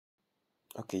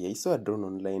Okay, I saw a drone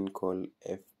online called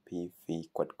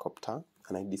FPV quadcopter,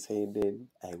 and I decided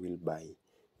I will buy.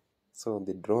 So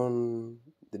the drone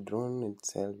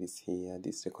itself is here.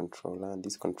 This is the controller, and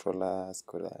this controller has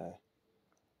got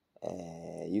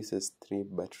uses 3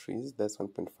 batteries. That's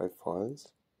 1.5 volts.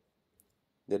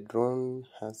 The drone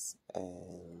has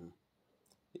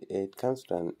it comes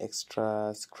with an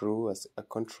extra screw as a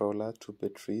controller, 2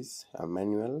 batteries, a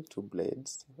manual, 2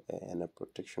 blades, and a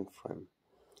protection frame.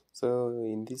 So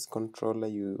in this controller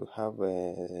you have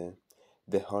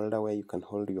the holder where you can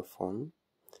hold your phone.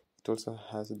 It also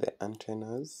has the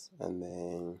antennas,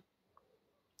 and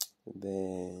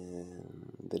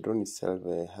the drone itself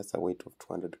has a weight of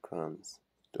 200 grams.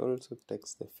 It also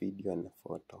takes the video and the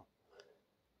photo.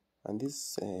 And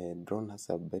this drone has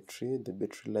a battery. The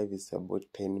battery life is about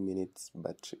 10 minutes,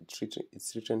 but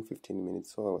it's written 15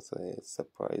 minutes. So I was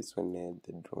surprised when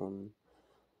the drone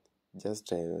just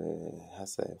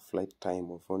has a flight time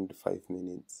of only 5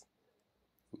 minutes.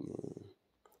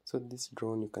 So this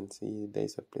drone, you can see there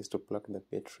is a place to plug the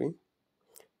battery,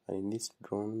 and in this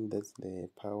drone there's the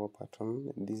power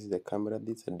button. This is the camera.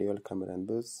 This is a dual camera, and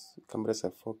those cameras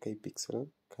are 4K pixel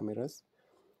cameras,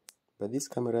 but these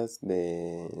cameras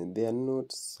they are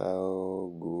not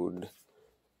so good.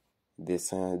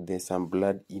 There's some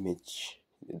blurred image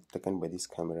taken by this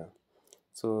camera.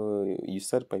 So you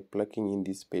start by plugging in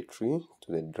this battery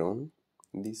to the drone.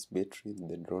 This battery,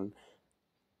 the drone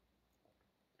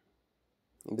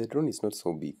is not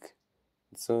so big,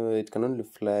 so it can only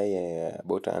fly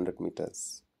about 100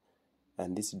 meters.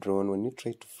 And this drone, when you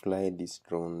try to fly this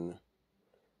drone,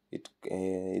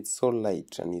 it's so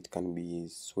light and it can be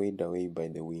swayed away by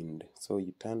the wind. So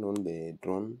you turn on the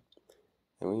drone,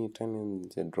 and when you turn on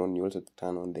the drone, you also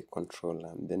turn on the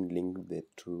controller, and then link the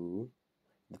two.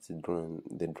 That's the drone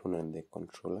and the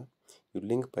controller. You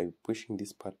link by pushing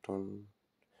this button.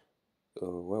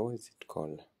 What is it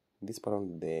called? This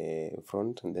button, the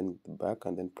front, and then the back,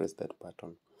 and then press that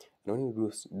button. And when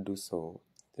you do so,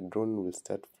 the drone will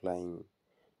start flying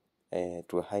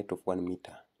to a height of 1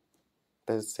 meter.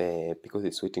 That's because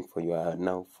it's waiting for your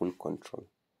now full control.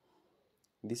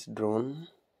 This drone,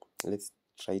 let's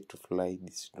try to fly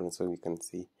this drone so we can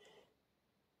see.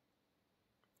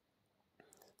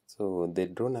 So the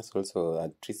drone has also a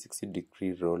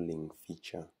 360-degree rolling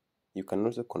feature. You can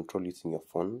also control using your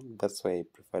phone. That's why I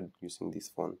preferred using this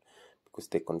phone, because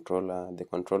the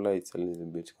controller is a little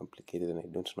bit complicated and I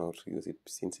don't know how to use it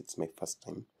since it's my first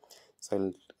time.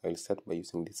 So I'll start by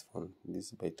using this phone. This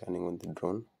is by turning on the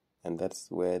drone, and that's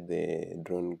where the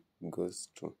drone goes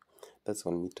to. That's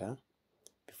 1 meter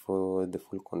before the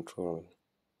full control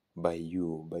by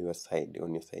your side,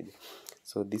 on your side.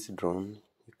 So this drone,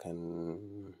 it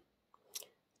can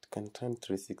turn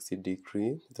 360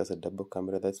 degree. It has a double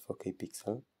camera, that's 4K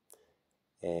pixel.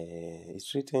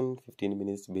 It's written 15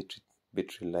 minutes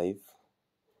battery life,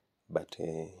 but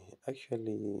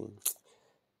actually,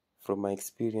 from my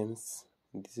experience,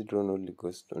 this drone only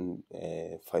goes on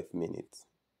 5 minutes,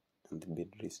 and the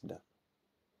battery is done.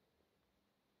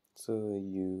 So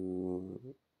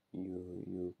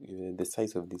the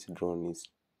size of this drone is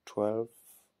 12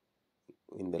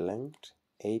 in the length,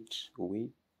 8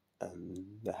 width,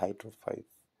 and the height of 5.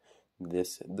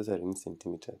 Those are in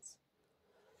centimeters.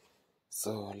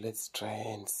 So let's try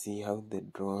and see how the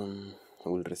drone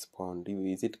will respond.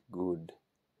 Is it good?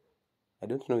 I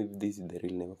don't know if this is the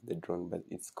real name of the drone, but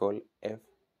it's called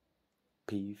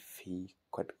FPV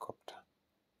quadcopter.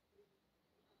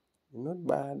 Not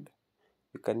bad.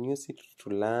 You can use it to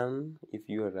learn if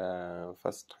you are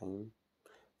first time.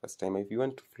 If you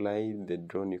want to fly the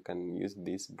drone, you can use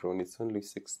this drone. It's only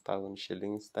 6,000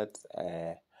 shillings. That's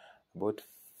about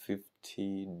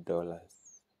 $50.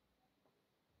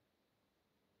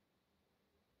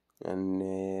 And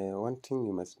one thing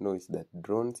you must know is that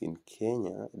drones in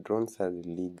Kenya, drones are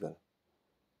illegal.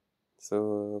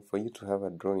 So for you to have a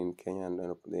drone in Kenya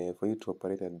and for you to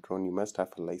operate a drone, you must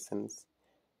have a license,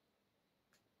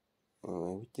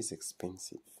 which is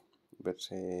expensive. But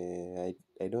I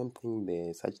don't think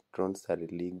such drones are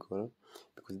illegal,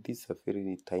 because this is a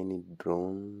very tiny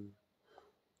drone.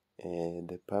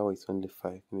 The power is only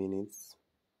 5 minutes.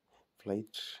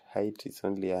 Flight height is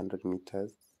only 100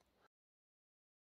 meters.